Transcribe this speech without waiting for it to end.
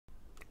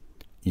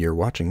You're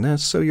watching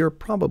this, so you're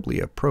probably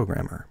a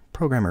programmer.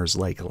 Programmers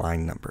like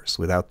line numbers.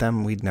 Without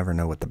them, we'd never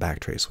know what the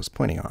backtrace was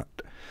pointing at.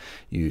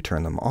 You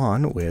turn them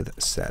on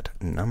with set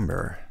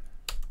number.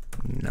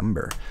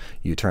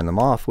 You turn them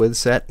off with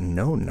set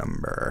no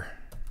number.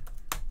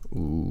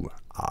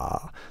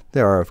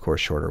 There are, of course,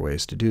 shorter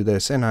ways to do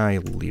this, and I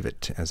leave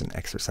it as an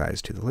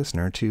exercise to the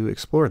listener to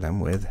explore them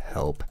with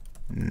help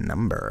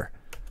number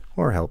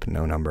or help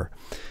no number.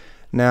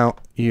 Now,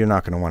 you're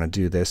not going to want to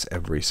do this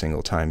every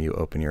single time you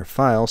open your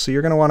file, so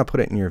you're going to want to put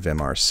it in your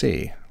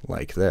Vim.RC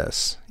like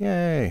this.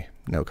 Yay!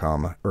 No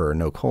comma, or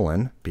no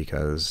colon,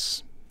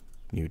 because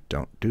you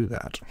don't do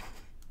that.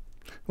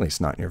 At least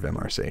not in your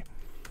Vim.RC.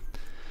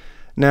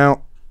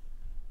 Now,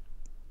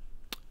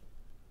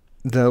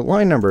 the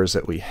line numbers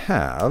that we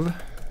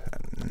have,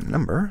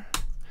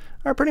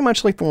 are pretty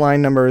much like the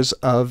line numbers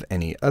of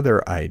any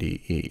other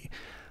IDE.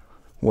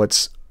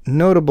 What's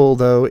notable,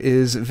 though,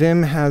 is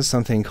Vim has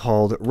something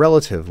called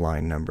relative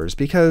line numbers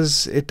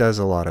because it does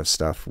a lot of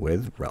stuff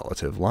with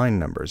relative line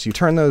numbers. You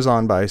turn those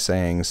on by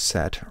saying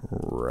set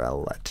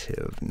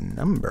relative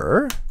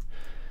number,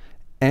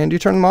 and you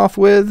turn them off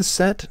with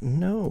set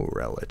no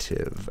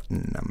relative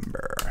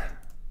number.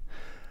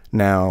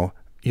 Now,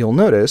 you'll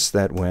notice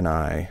that when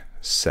I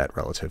set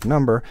relative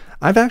number,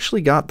 I've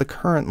actually got the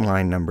current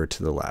line number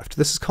to the left.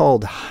 This is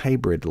called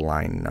hybrid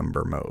line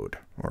number mode,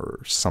 or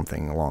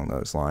something along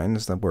those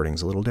lines. The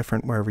wording's a little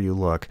different wherever you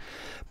look.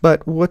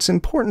 But what's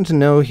important to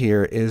know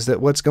here is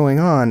that what's going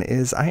on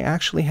is I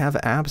actually have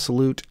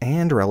absolute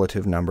and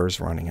relative numbers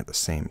running at the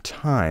same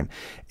time.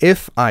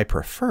 If I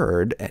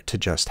preferred to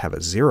just have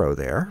a 0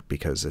 there,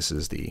 because this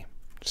is the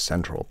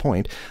central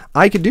point,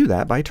 I could do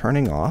that by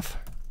turning off,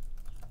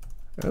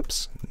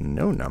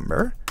 no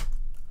number,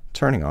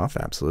 turning off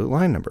absolute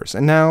line numbers.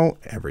 And now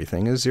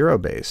everything is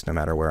 0-based, no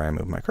matter where I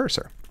move my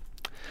cursor.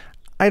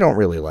 I don't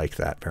really like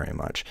that very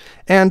much.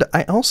 And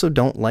I also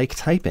don't like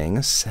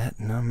typing set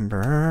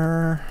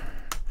number,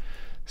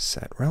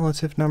 set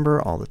relative number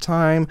all the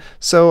time.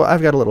 So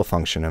I've got a little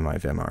function in my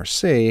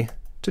Vim.RC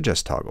to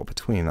just toggle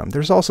between them.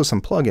 There's also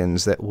some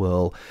plugins that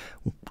will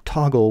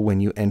toggle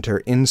when you enter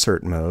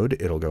insert mode.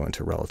 It'll go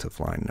into relative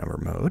line number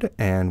mode.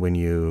 And when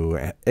you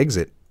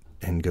exit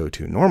and go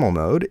to normal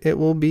mode, it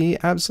will be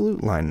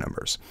absolute line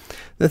numbers.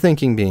 The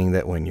thinking being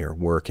that when you're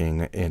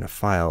working in a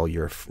file,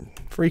 you're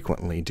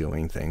frequently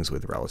doing things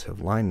with relative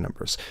line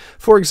numbers.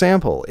 For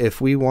example,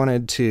 if we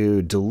wanted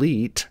to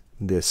delete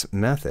this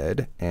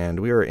method and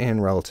we were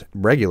in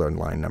regular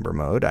line number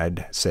mode,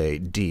 I'd say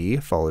D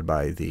followed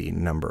by the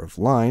number of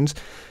lines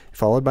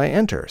followed by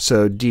enter.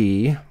 So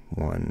D,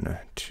 1,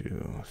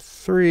 2,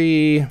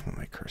 3, put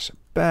my cursor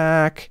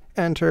back,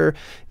 enter,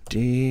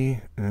 D,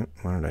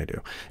 what did I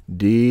do?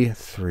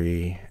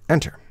 D3,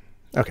 enter.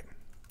 Okay,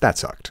 that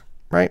sucked,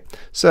 right?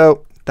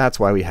 So that's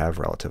why we have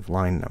relative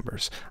line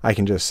numbers. I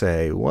can just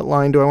say, what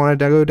line do I want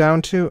to go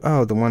down to?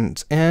 Oh, the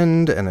one's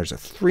end, and there's a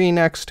 3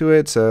 next to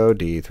it, so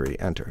D3,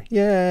 enter.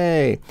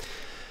 Yay!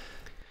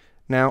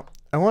 Now,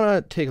 I want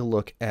to take a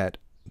look at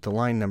the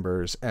line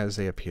numbers as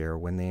they appear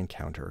when they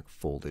encounter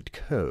folded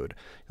code.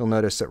 You'll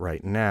notice that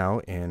right now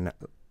in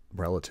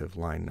relative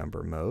line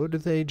number mode,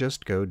 they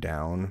just go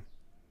down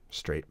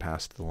straight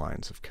past the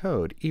lines of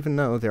code, even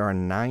though there are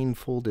 9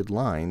 folded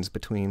lines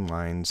between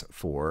lines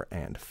 4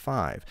 and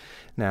 5.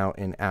 Now,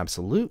 in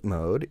absolute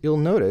mode, you'll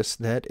notice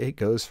that it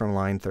goes from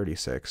line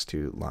 36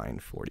 to line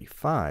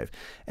 45.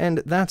 And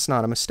that's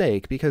not a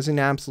mistake, because in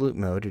absolute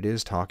mode, it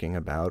is talking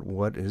about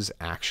what is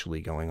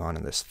actually going on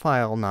in this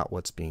file, not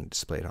what's being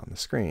displayed on the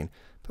screen.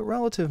 But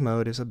relative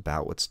mode is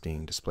about what's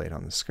being displayed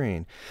on the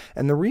screen.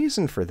 And the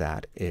reason for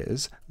that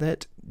is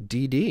that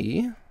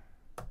DD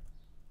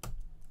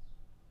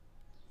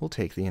will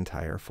take the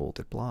entire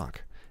folded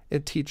block.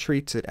 It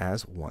treats it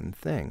as one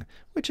thing,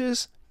 which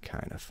is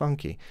kind of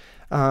funky.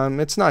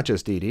 It's not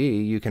just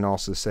DD. You can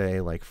also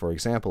say, like, for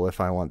example, if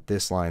I want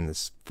this line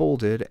that's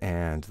folded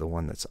and the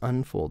one that's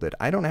unfolded,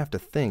 I don't have to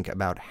think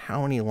about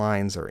how many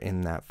lines are in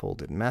that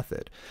folded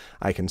method.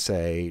 I can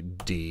say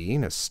D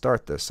to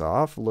start this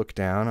off, look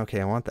down,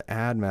 okay, I want the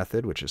add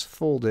method, which is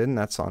folded, and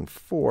that's on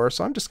 4,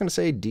 so I'm just going to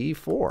say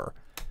D4.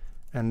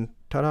 And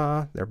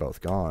ta-da, they're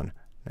both gone,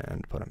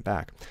 and put them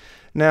back.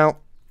 Now,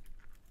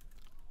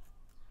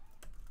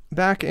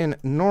 back in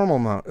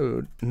normal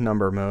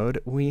number mode,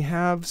 we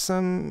have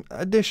some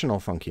additional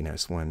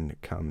funkiness when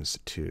it comes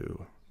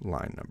to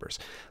line numbers.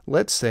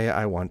 Let's say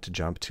I want to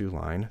jump to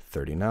line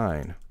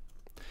 39.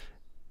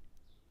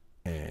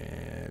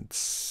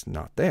 It's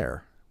not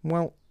there.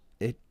 Well,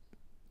 it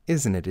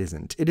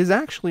isn't. It is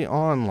actually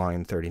on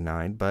line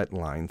 39, but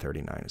line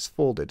 39 is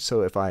folded.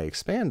 So if I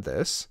expand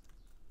this,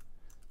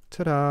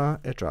 ta-da,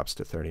 it drops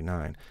to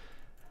 39.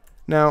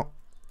 Now,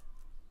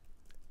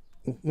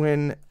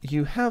 when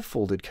you have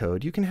folded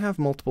code, you can have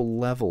multiple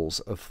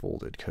levels of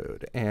folded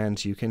code,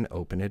 and you can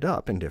open it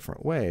up in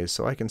different ways.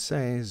 So I can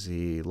say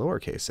z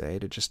lowercase a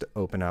to just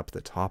open up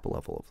the top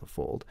level of the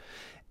fold.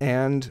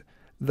 And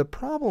the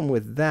problem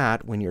with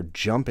that when you're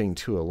jumping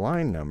to a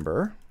line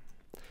number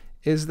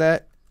is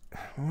that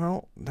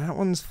well, that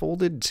one's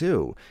folded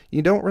too.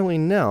 You don't really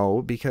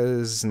know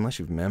because unless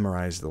you've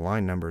memorized the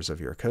line numbers of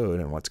your code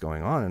and what's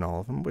going on in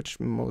all of them, which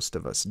most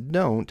of us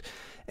don't,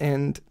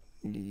 and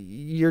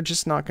you're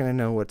just not going to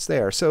know what's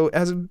there. So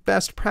as a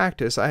best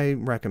practice, I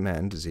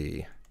recommend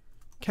Z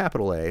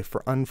capital A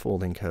for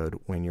unfolding code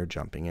when you're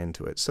jumping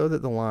into it so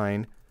that the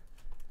line,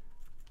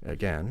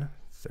 again,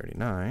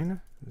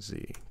 39,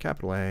 Z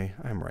capital A,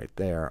 I'm right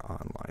there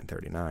on line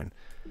 39.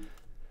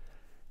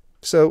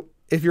 So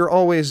if you're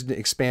always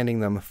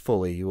expanding them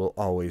fully, you will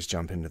always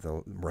jump into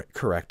the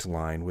correct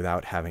line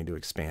without having to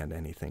expand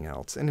anything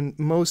else. And in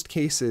most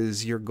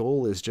cases, your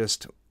goal is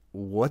just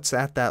what's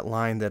at that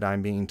line that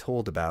I'm being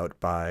told about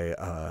by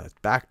a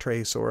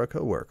backtrace or a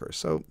coworker.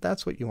 So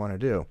that's what you want to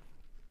do.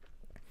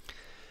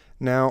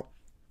 Now,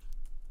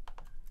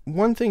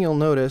 one thing you'll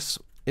notice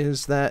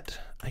is that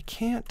I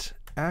can't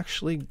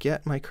actually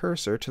get my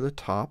cursor to the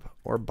top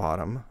or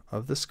bottom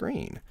of the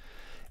screen.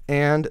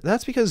 And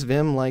that's because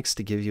Vim likes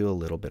to give you a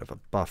little bit of a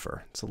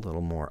buffer. It's a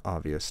little more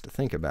obvious to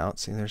think about.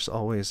 See, there's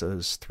always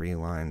those 3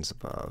 lines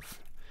above.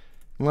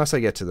 Unless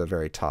I get to the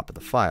very top of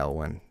the file,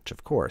 which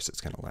of course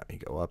it's going to let me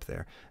go up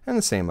there. And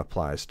the same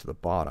applies to the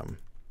bottom.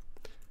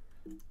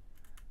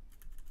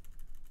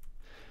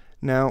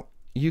 Now,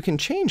 you can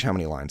change how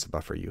many lines of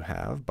buffer you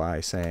have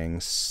by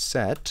saying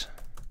set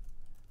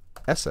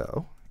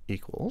SO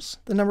equals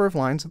the number of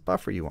lines of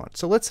buffer you want.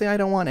 So let's say I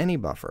don't want any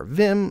buffer.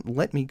 Vim,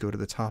 let me go to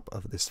the top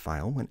of this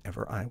file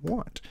whenever I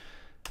want.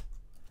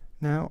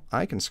 Now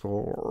I can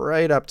scroll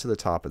right up to the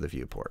top of the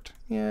viewport.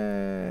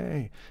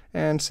 Yay!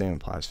 And same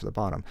applies for the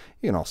bottom.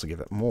 You can also give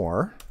it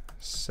more.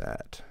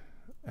 Set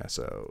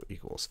SO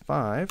equals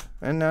 5.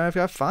 And now I've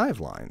got 5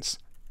 lines.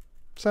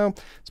 So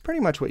it's pretty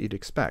much what you'd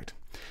expect.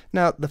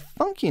 Now the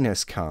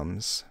funkiness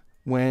comes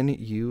when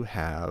you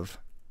have,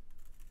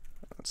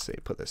 let's say,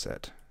 put this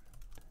at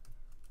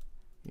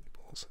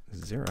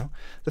 0.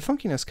 The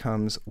funkiness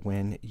comes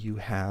when you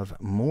have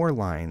more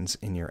lines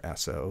in your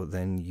SO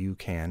than you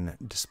can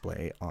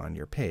display on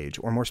your page,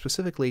 or more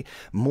specifically,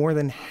 more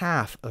than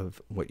half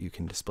of what you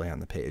can display on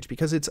the page,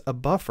 because it's a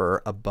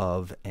buffer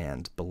above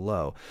and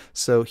below.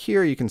 So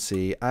here you can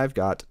see I've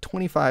got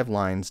 25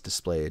 lines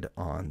displayed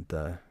on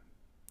the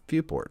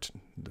viewport,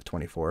 the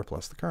 24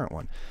 plus the current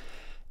one.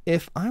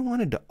 If I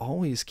wanted to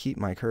always keep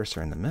my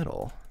cursor in the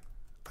middle,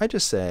 I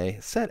just say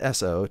set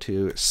SO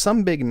to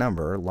some big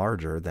number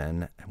larger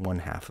than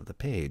 1/2 of the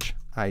page.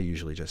 I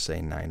usually just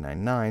say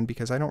 999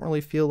 because I don't really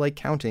feel like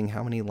counting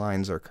how many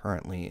lines are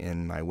currently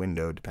in my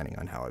window depending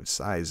on how I've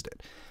sized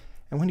it.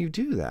 And when you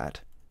do that,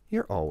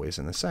 you're always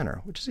in the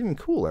center, which is even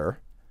cooler.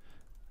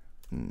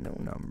 No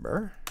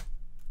number.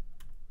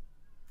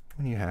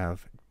 When you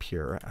have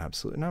pure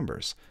absolute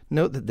numbers.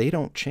 Note that they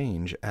don't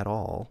change at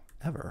all,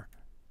 ever.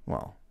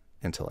 Well,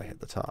 until I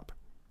hit the top.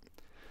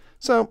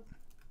 So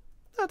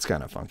that's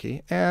kind of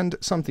funky, and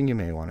something you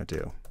may want to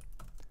do.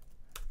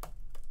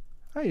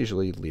 I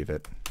usually leave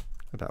it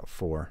about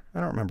 4. I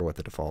don't remember what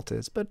the default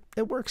is, but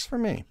it works for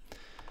me.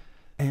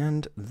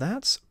 And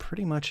that's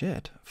pretty much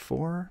it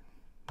for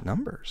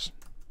numbers.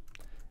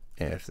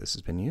 If this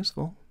has been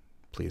useful,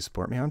 please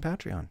support me on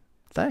Patreon.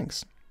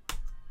 Thanks.